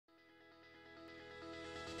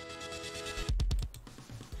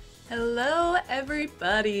Hello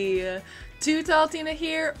everybody! Too Tall Tina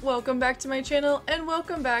here, welcome back to my channel and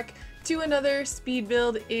welcome back to another speed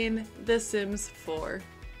build in The Sims 4.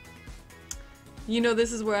 You know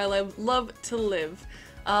this is where I love to live.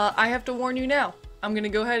 I have to warn you now, I'm gonna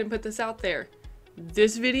go ahead and put this out there.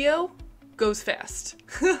 This video goes fast.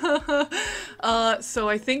 So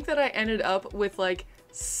I think that I ended up with like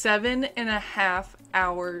 7.5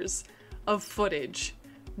 hours of footage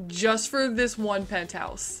just for this one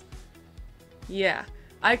penthouse. Yeah,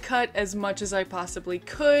 I cut as much as I possibly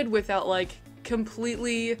could without like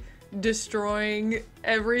completely destroying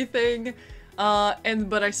everything,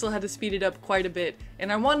 but I still had to speed it up quite a bit, and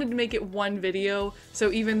I wanted to make it one video,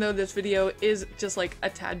 so even though this video is just like a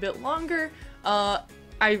tad bit longer, I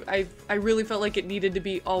really felt like it needed to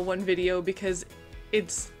be all one video because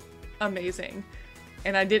it's amazing,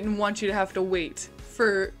 and I didn't want you to have to wait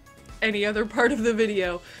for any other part of the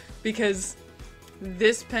video because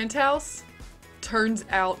this penthouse turns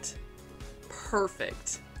out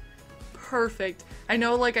perfect. Perfect. I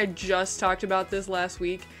know, like, I just talked about this last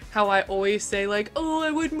week, how I always say like, oh, I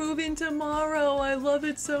would move in tomorrow, I love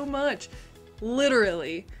it so much.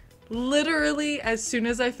 Literally, as soon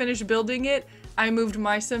as I finished building it, I moved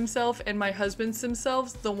my sim self and my husband's sim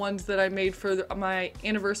selves, the ones that I made for my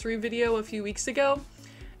anniversary video a few weeks ago,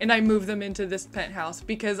 and I moved them into this penthouse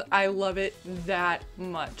because I love it that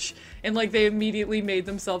much. And like, they immediately made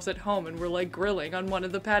themselves at home and were like grilling on one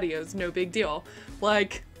of the patios, no big deal.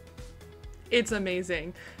 Like, it's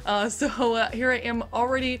amazing. So here I am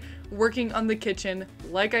already working on the kitchen.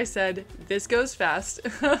 Like I said, this goes fast.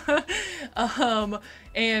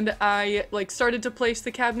 And I like started to place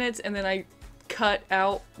the cabinets, and then I cut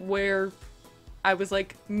out where I was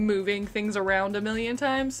like moving things around a million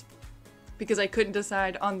times because I couldn't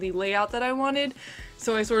decide on the layout that I wanted.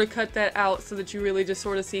 So I sort of cut that out so that you really just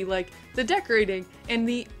sort of see like the decorating and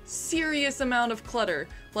the serious amount of clutter.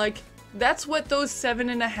 Like, that's what those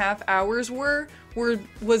 7.5 hours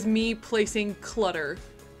was me placing clutter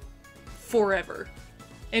forever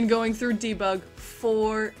and going through debug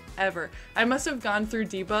forever. I must have gone through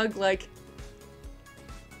debug like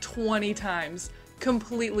 20 times,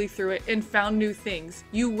 completely through it, and found new things.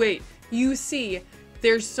 You wait, you see,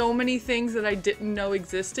 there's so many things that I didn't know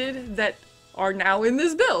existed that are now in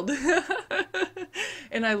this build.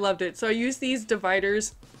 And I loved it. So I used these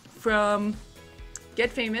dividers from Get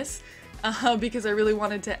Famous because I really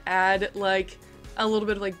wanted to add like a little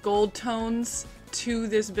bit of like gold tones to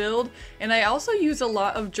this build. And I also use a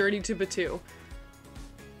lot of Journey to Batu.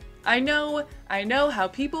 I know how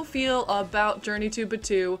people feel about Journey to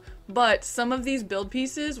Batu, but some of these build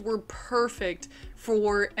pieces were perfect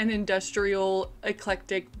for an industrial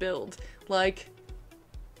eclectic build. Like,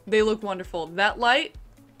 they look wonderful. That light,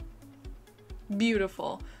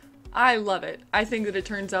 beautiful. I love it. I think that it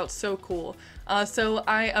turns out so cool. So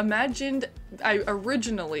I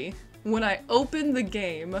originally, when I opened the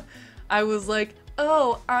game, I was like,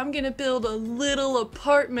 oh, I'm gonna build a little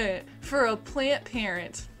apartment for a plant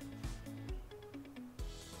parent.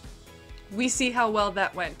 We see how well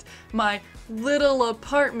that went. My little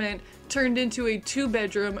apartment turned into a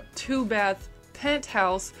 2-bedroom, 2-bath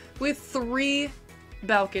penthouse with 3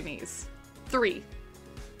 balconies. 3.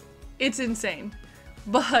 It's insane.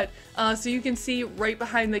 But, so you can see right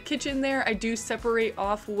behind the kitchen there, I do separate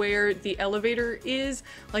off where the elevator is.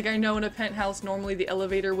 Like, I know in a penthouse, normally the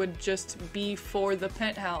elevator would just be for the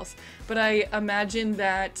penthouse. But I imagine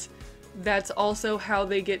that that's also how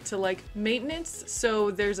they get to like maintenance.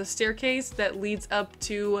 So there's a staircase that leads up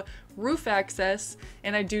to roof access,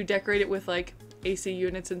 and I do decorate it with like AC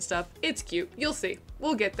units and stuff. It's cute. You'll see.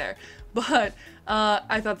 We'll get there. But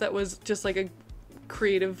I thought that was just like a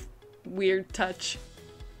creative, weird touch.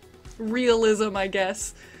 Realism, I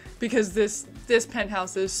guess, because this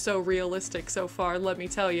penthouse is so realistic so far, let me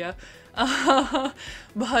tell you.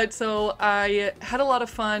 But so I had a lot of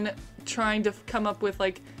fun trying to come up with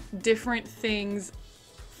like different things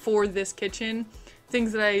for this kitchen,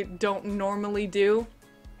 things that I don't normally do.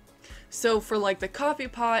 So for like the coffee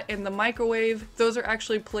pot and the microwave, those are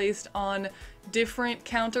actually placed on different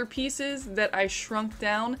counter pieces that I shrunk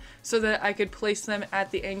down so that I could place them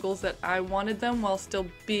at the angles that I wanted them while still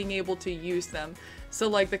being able to use them. So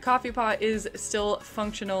like the coffee pot is still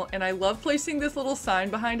functional, and I love placing this little sign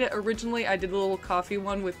behind it. Originally I did a little coffee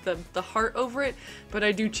one with the heart over it, but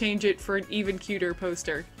I do change it for an even cuter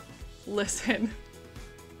poster. Listen.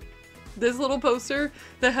 This little poster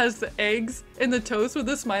that has the eggs and the toast with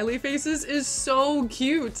the smiley faces is so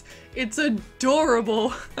cute. It's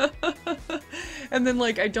adorable. And then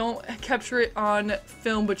like I don't capture it on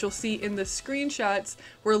film, but you'll see in the screenshots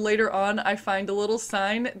where later on I find a little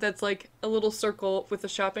sign that's like a little circle with a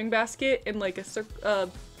shopping basket and like a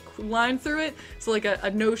line through it, so like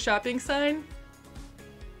a no shopping sign.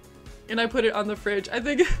 And I put it on the fridge. I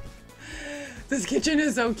think this kitchen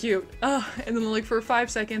is so cute. And then like for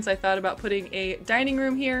 5 seconds I thought about putting a dining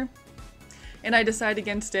room here, and I decide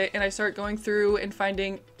against it, and I start going through and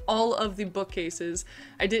finding all of the bookcases.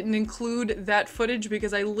 I didn't include that footage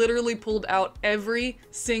because I literally pulled out every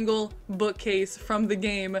single bookcase from the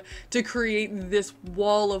game to create this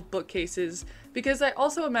wall of bookcases, because I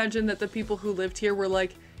also imagine that the people who lived here were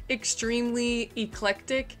like extremely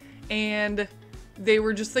eclectic, and they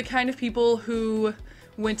were just the kind of people who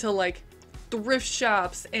went to like thrift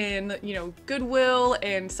shops and, you know, Goodwill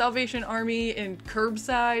and Salvation Army and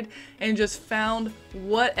Curbside and just found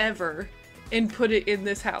whatever and put it in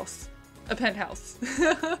this house, a penthouse.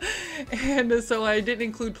 And so I didn't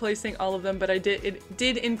include placing all of them, but it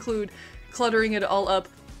did include cluttering it all up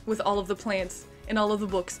with all of the plants and all of the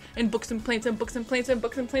books and books and plants and books and plants and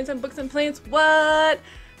books and plants and books and plants. What?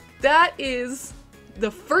 That is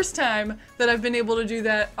the first time that I've been able to do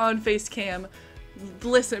that on Facecam.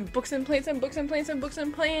 Listen, books and plants and books and plants and books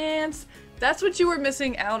and plants. That's what you were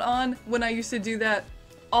missing out on when I used to do that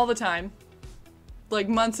all the time, like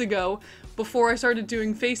months ago, before I started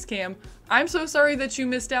doing Facecam. I'm so sorry that you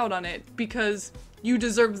missed out on it, because you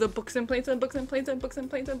deserve the books and plants and books and plants and books and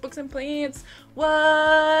plants and books and plants.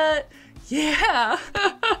 What? Yeah.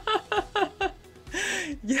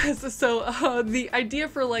 Yes, so the idea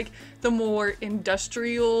for like the more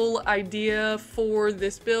industrial idea for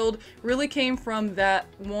this build really came from that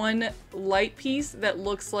one light piece that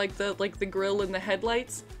looks like the grill and the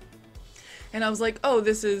headlights. And I was like, oh,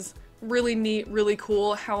 this is really neat, really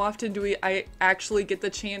cool. How often do I actually get the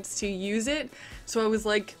chance to use it? So I was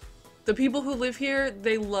like, the people who live here,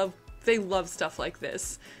 they love stuff like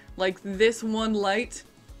this. Like this one light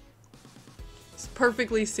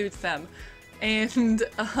perfectly suits them. And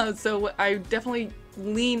so I definitely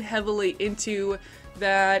lean heavily into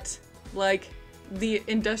that, like the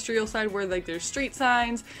industrial side where like there's street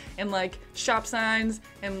signs and like shop signs,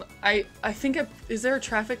 and I think is there a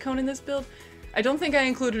traffic cone in this build? I don't think I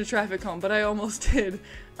included a traffic cone, but I almost did.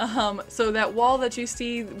 So that wall that you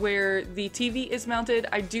see where the TV is mounted,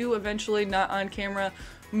 I do eventually, not on camera,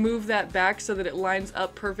 move that back so that it lines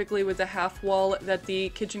up perfectly with the half wall that the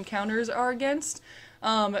kitchen counters are against.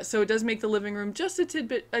 So it does make the living room just a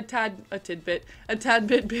tad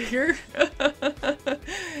bit bigger.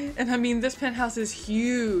 And I mean, this penthouse is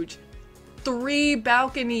huge. 3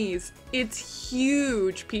 balconies. It's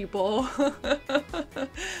huge, people.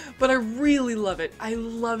 But I really love it. I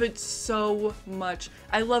love it so much.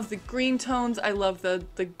 I love the green tones. I love the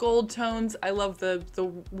gold tones. I love the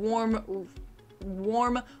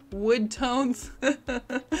warm wood tones.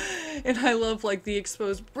 And I love like the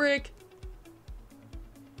exposed brick.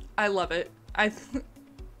 I love it.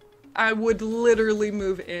 I would literally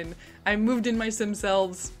move in. I moved in my sim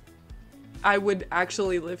selves. I would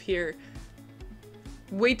actually live here.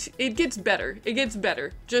 Wait, it gets better. It gets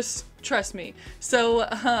better. Just trust me. So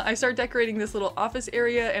I start decorating this little office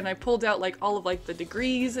area, and I pulled out like all of like the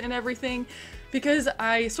degrees and everything, because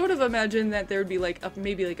I sort of imagine that there would be like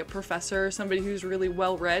maybe like a professor, somebody who's really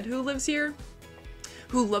well read who lives here,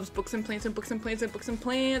 who loves books and plants and books and plants and books and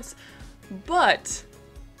plants. But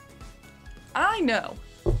I know,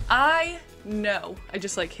 I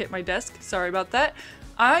just like hit my desk, sorry about that.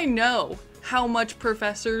 I know how much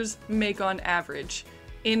professors make on average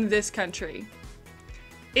in this country.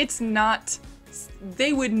 It's not,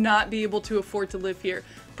 they would not be able to afford to live here.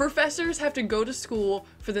 Professors have to go to school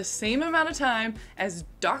for the same amount of time as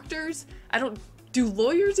doctors. Do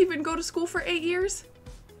lawyers even go to school for 8 years?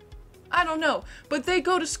 I don't know, but they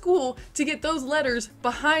go to school to get those letters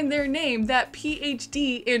behind their name, that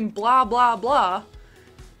PhD in blah blah blah,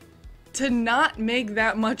 to not make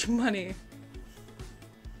that much money.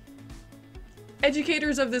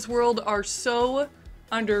 Educators of this world are so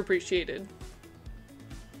underappreciated.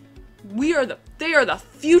 They are the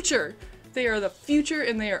future. They are the future,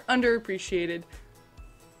 and they are underappreciated.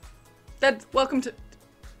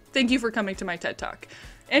 Thank you for coming to my TED Talk.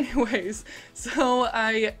 Anyways, so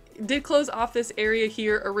I did close off this area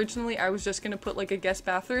here. Originally, I was just gonna put like a guest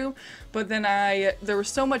bathroom, but then there was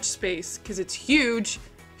so much space, because it's huge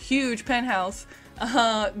penthouse,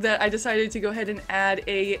 that I decided to go ahead and add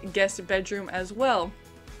a guest bedroom as well.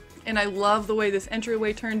 And I love the way this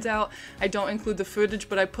entryway turns out. I don't include the footage,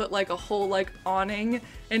 but I put like a whole like awning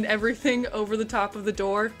and everything over the top of the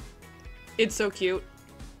door. It's so cute.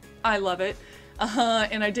 I love it.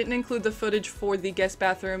 And I didn't include the footage for the guest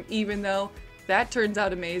bathroom, even though That turns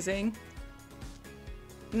out amazing.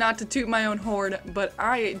 Not to toot my own horn, but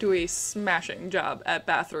I do a smashing job at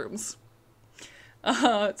bathrooms.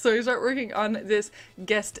 So I start working on this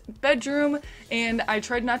guest bedroom, and I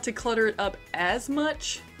tried not to clutter it up as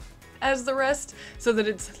much as the rest so that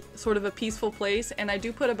it's sort of a peaceful place. And I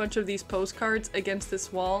do put a bunch of these postcards against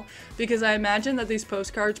this wall because I imagine that these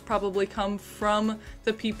postcards probably come from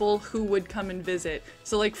the people who would come and visit.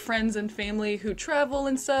 So like friends and family who travel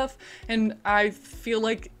and stuff, and I feel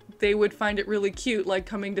like they would find it really cute, like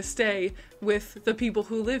coming to stay with the people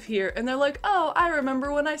who live here, and they're like, oh, I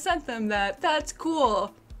remember when I sent them that. That's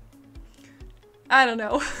cool. I don't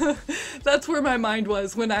know. That's where my mind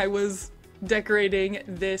was when I was decorating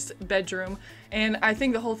this bedroom, and I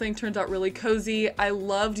think the whole thing turns out really cozy. I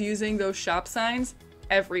loved using those shop signs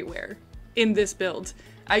everywhere in this build.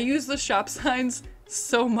 I use the shop signs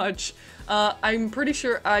so much. I'm pretty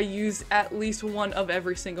sure I use at least one of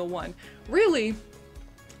every single one. Really,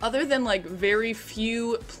 other than like very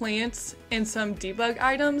few plants and some debug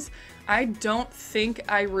items, I don't think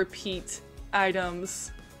I repeat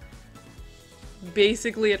items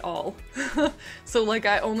basically at all. So like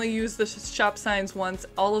I only use the shop signs once,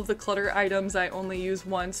 all of the clutter items I only use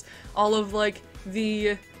once, all of like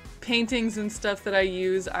the paintings and stuff that I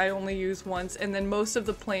use I only use once, and then most of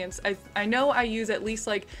the plants I know I use at least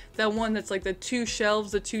like that one that's like the 2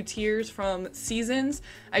 shelves, the 2 tiers from Seasons.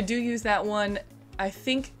 I do use that one I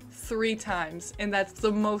think 3 times, and that's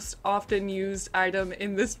the most often used item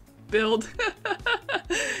in this build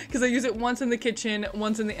because I use it once in the kitchen,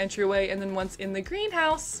 once in the entryway, and then once in the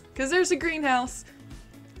greenhouse because there's a greenhouse.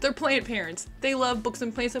 They're plant parents. They love books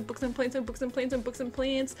and plants and books and plants and books and plants and books and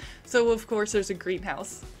plants, so of course there's a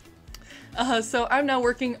greenhouse. So I'm now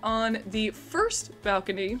working on the first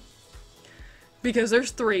balcony because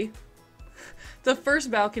there's 3. The first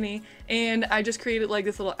balcony, and I just created like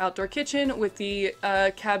this little outdoor kitchen with the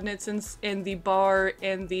cabinets and the bar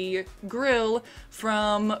and the grill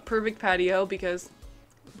from Perfect Patio because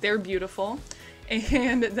they're beautiful.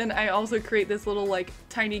 And then I also create this little like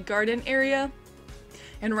tiny garden area,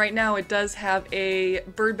 and right now it does have a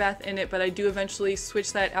bird bath in it, but I do eventually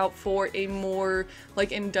switch that out for a more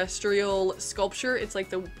like industrial sculpture. It's like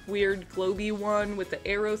the weird globy one with the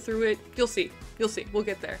arrow through it. You'll see, we'll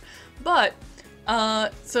get there. But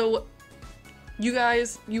so you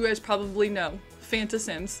guys probably know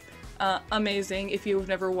Phantasims. Amazing. If you've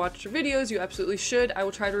never watched her videos, you absolutely should. I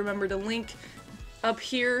will try to remember to link up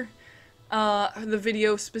here the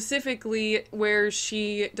video specifically where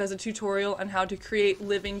she does a tutorial on how to create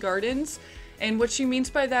living gardens. And what she means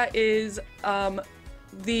by that is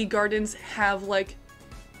the gardens have like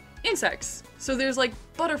insects. So there's like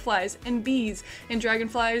butterflies and bees and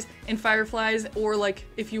dragonflies and fireflies, or like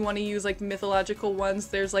if you want to use like mythological ones,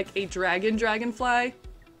 there's like a dragonfly.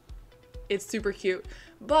 It's super cute.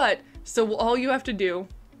 But so all you have to do,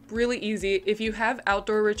 really easy, if you have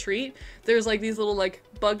outdoor retreat, there's like these little like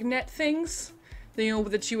bug net things, you know,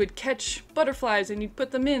 that you would catch butterflies and you'd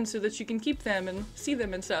put them in so that you can keep them and see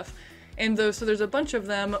them and stuff. And so there's a bunch of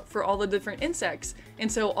them for all the different insects.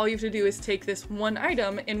 And so all you have to do is take this one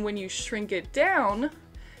item, and when you shrink it down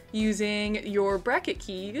using your bracket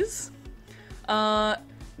keys,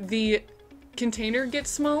 the container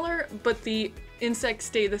gets smaller, but the insects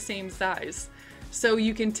stay the same size. So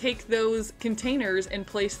you can take those containers and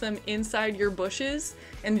place them inside your bushes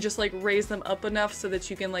and just like raise them up enough so that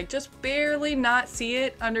you can like just barely not see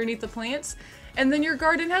it underneath the plants. And then your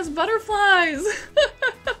garden has butterflies!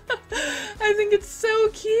 I think it's so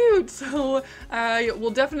cute! So I will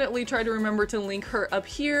definitely try to remember to link her up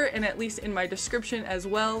here and at least in my description as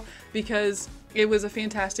well, because it was a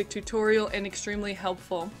fantastic tutorial and extremely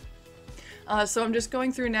helpful. So I'm just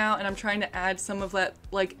going through now and I'm trying to add some of that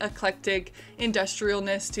like eclectic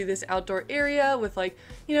industrialness to this outdoor area with like,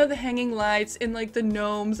 you know, the hanging lights and like the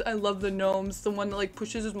gnomes. I love the gnomes. The one that like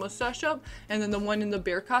pushes his mustache up, and then the one in the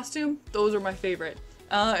bear costume. Those are my favorite.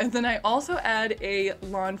 And then I also add a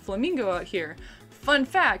lawn flamingo out here. Fun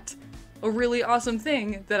fact, a really awesome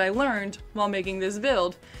thing that I learned while making this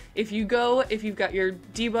build. If you've got your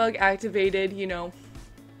debug activated, you know,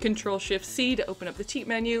 Control-Shift-C to open up the cheat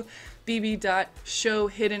menu, bb.show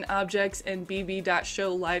hidden objects and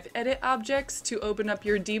bb.show live edit objects to open up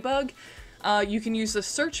your debug. You can use the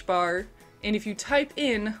search bar, and if you type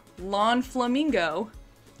in lawn flamingo,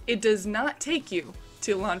 it does not take you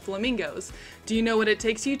to lawn flamingos. Do you know what it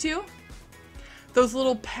takes you to? Those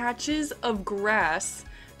little patches of grass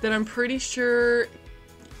that I'm pretty sure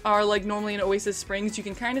are like normally in Oasis Springs. You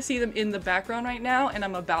can kind of see them in the background right now, and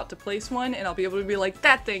I'm about to place one, and I'll be able to be like,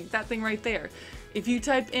 that thing right there. If you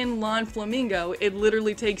type in lawn flamingo, it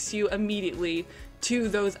literally takes you immediately to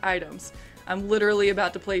those items. I'm literally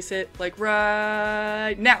about to place it like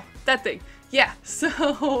right now. That thing. Yeah,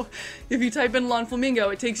 so if you type in lawn flamingo,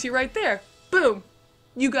 it takes you right there. Boom,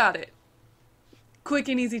 you got it. Quick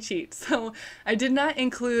and easy cheat. So I did not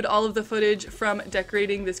include all of the footage from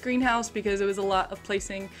decorating this greenhouse because it was a lot of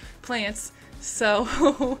placing plants.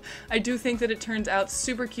 So I do think that it turns out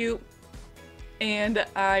super cute. And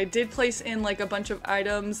I did place in like a bunch of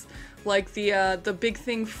items, like the big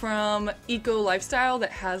thing from Eco Lifestyle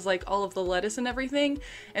that has like all of the lettuce and everything.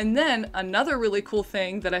 And then another really cool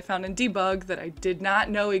thing that I found in Debug that I did not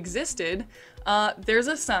know existed, there's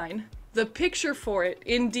a sign. The picture for it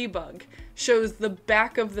in Debug shows the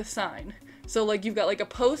back of the sign. So like you've got like a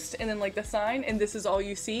post and then like the sign, and this is all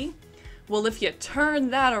you see. Well, if you turn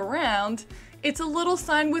that around, it's a little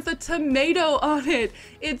sign with a tomato on it.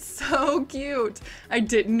 It's so cute. I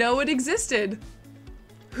didn't know it existed.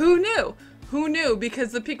 Who knew? Who knew?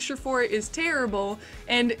 Because the picture for it is terrible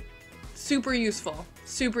and super useful.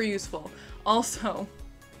 Super useful. Also,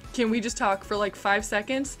 can we just talk for like 5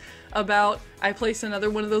 seconds about I placed another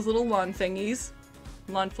one of those little lawn thingies.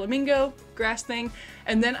 Lawn flamingo, grass thing,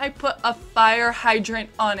 and then I put a fire hydrant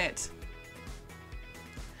on it.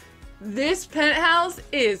 This penthouse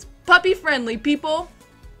is puppy friendly, people.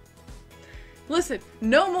 Listen,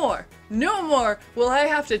 no more will I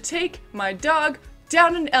have to take my dog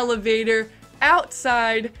down an elevator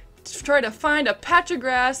outside to try to find a patch of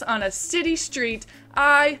grass on a city street.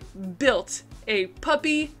 I built a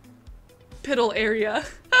puppy piddle area.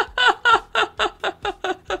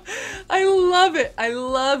 I love it. I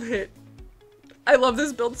love it. I love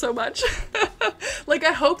this build so much. Like,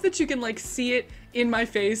 I hope that you can like see it in my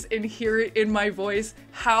face and hear it in my voice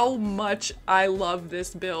how much I love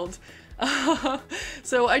this build.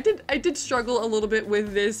 So I did struggle a little bit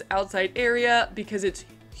with this outside area because it's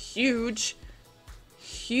huge.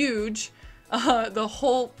 The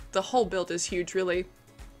whole build is huge, really.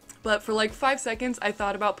 But for like 5 seconds, I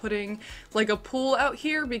thought about putting like a pool out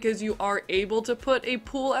here because you are able to put a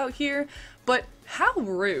pool out here. But how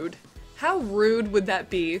rude? How rude would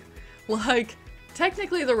that be? Like,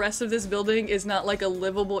 technically the rest of this building is not like a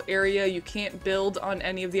livable area. You can't build on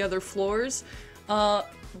any of the other floors. But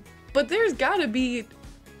there's gotta be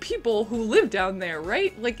people who live down there,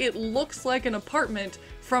 right? Like, it looks like an apartment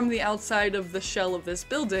from the outside of the shell of this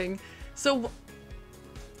building. So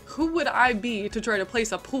who would I be to try to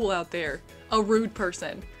place a pool out there? A rude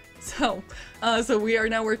person. So we are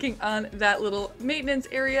now working on that little maintenance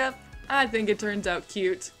area. I think it turns out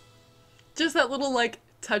cute. Just that little like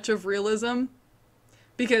touch of realism.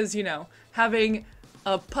 Because, you know, having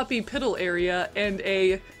a puppy piddle area and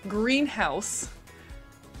a greenhouse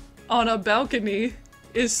on a balcony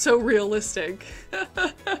is so realistic.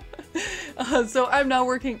 So I'm now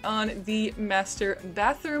working on the master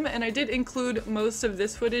bathroom, and I did include most of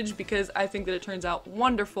this footage because I think that it turns out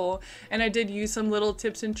wonderful, and I did use some little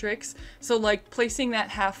tips and tricks. So like placing that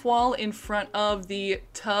half wall in front of the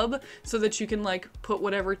tub so that you can like put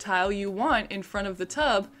whatever tile you want in front of the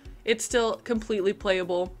tub. It's still completely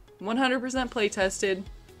playable, 100% play tested.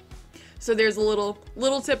 So there's a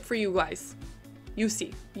little tip for you guys. You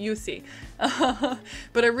see.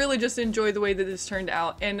 But I really just enjoy the way that this turned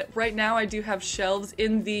out. And right now I do have shelves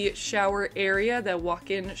in the shower area, that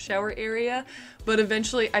walk-in shower area. But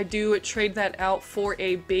eventually I do trade that out for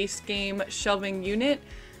a base game shelving unit.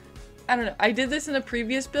 I don't know, I did this in a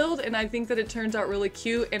previous build and I think that it turns out really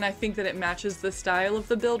cute, and I think that it matches the style of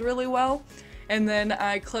the build really well. And then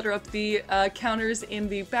I clutter up the counters in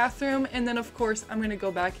the bathroom, and then of course I'm gonna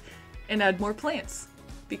go back and add more plants.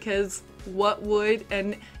 Because what would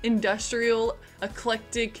an industrial,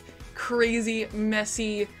 eclectic, crazy,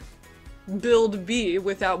 messy build be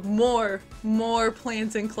without more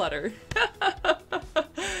plants and clutter?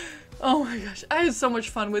 Oh my gosh, I had so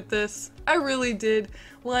much fun with this. I really did.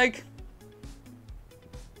 Like,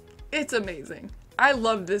 it's amazing. I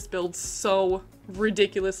love this build so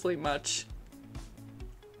ridiculously much.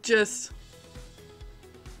 Just,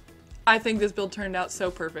 I think this build turned out so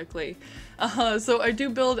perfectly. So I do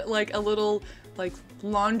build like a little like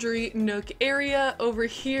laundry nook area over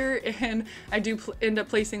here, and I do end up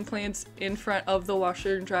placing plants in front of the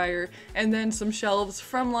washer and dryer, and then some shelves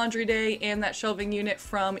from Laundry Day and that shelving unit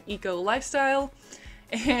from Eco Lifestyle.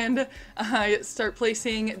 And I start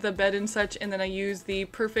placing the bed and such, and then I use the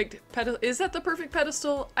perfect pedestal. Is that the perfect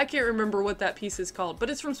pedestal? I can't remember what that piece is called, but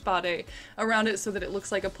it's from Spa Day, around it so that it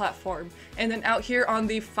looks like a platform. And then out here on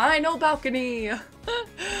the final balcony,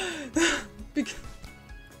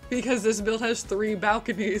 because this build has 3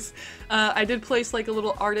 balconies, I did place like a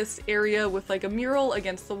little artist area with like a mural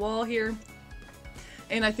against the wall here.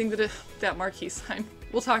 And I think that that marquee sign,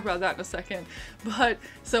 we'll talk about that in a second. But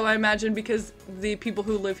so I imagine because the people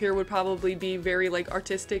who live here would probably be very like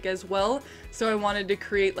artistic as well. So I wanted to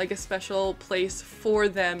create like a special place for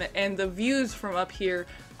them, and the views from up here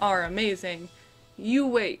are amazing. You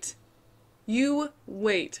wait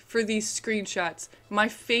for these screenshots. My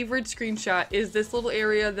favorite screenshot is this little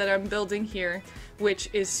area that I'm building here, which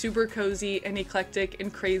is super cozy and eclectic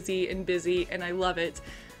and crazy and busy, and I love it.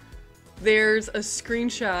 There's a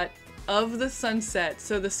screenshot of the sunset.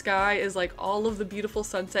 So the sky is like all of the beautiful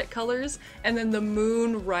sunset colors, and then the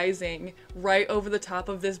moon rising right over the top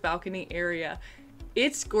of this balcony area.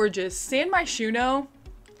 It's gorgeous. San Myshuno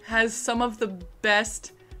has some of the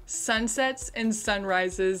best sunsets and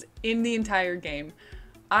sunrises in the entire game.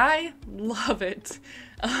 I love it.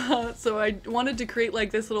 So I wanted to create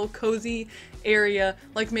like this little cozy area,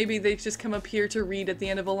 like maybe they just come up here to read at the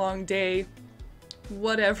end of a long day,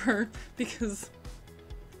 whatever, because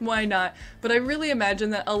why not? But I really imagine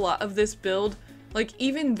that a lot of this build, like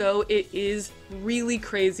even though it is really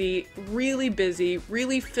crazy, really busy,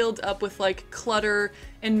 really filled up with like clutter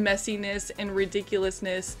and messiness and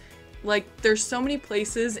ridiculousness, like there's so many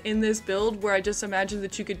places in this build where I just imagine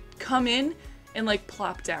that you could come in and like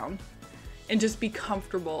plop down and just be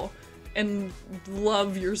comfortable and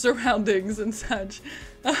love your surroundings and such.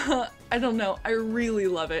 I don't know, I really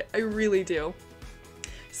love it, I really do.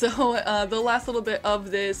 So the last little bit of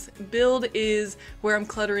this build is where I'm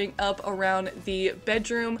cluttering up around the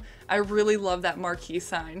bedroom. I really love that marquee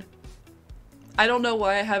sign. I don't know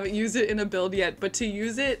why I haven't used it in a build yet, but to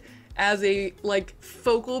use it as a like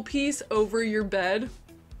focal piece over your bed,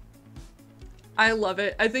 I love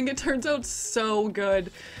it. I think it turns out so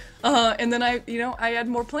good. And then I add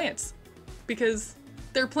more plants because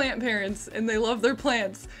they're plant parents and they love their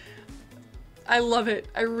plants. I love it.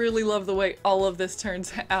 I really love the way all of this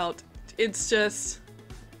turns out. It's just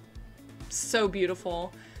so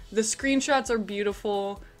beautiful. The screenshots are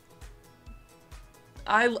beautiful.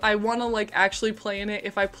 I want to like actually play in it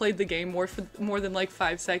if I played the game more than like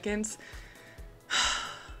 5 seconds.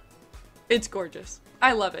 It's gorgeous.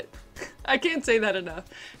 I love it. I can't say that enough.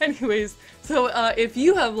 Anyways, so if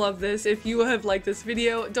you have loved this, if you have liked this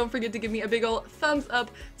video, don't forget to give me a big ol' thumbs up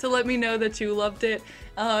to let me know that you loved it.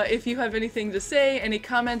 If you have anything to say, any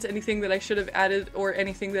comments, anything that I should have added, or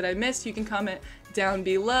anything that I missed, you can comment down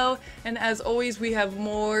below. And as always, we have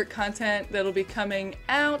more content that'll be coming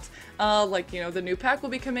out. Like, the new pack will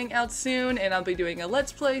be coming out soon, and I'll be doing a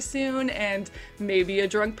Let's Play soon, and maybe a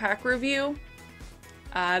drunk pack review.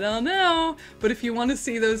 I don't know, but if you want to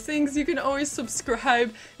see those things, you can always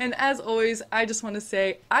subscribe. And as always, I just want to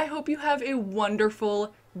say, I hope you have a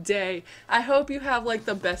wonderful day. I hope you have like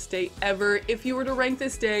the best day ever. If you were to rank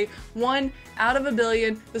this day 1 out of a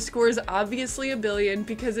billion, the score is obviously a billion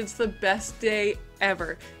because it's the best day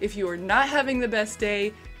ever. If you are not having the best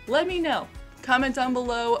day, let me know. Comment down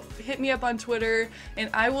below, hit me up on Twitter, and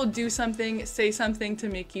I will do something, say something to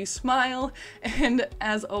make you smile. And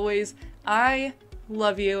as always, I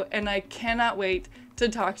love you, and I cannot wait to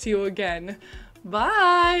talk to you again.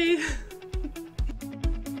 Bye!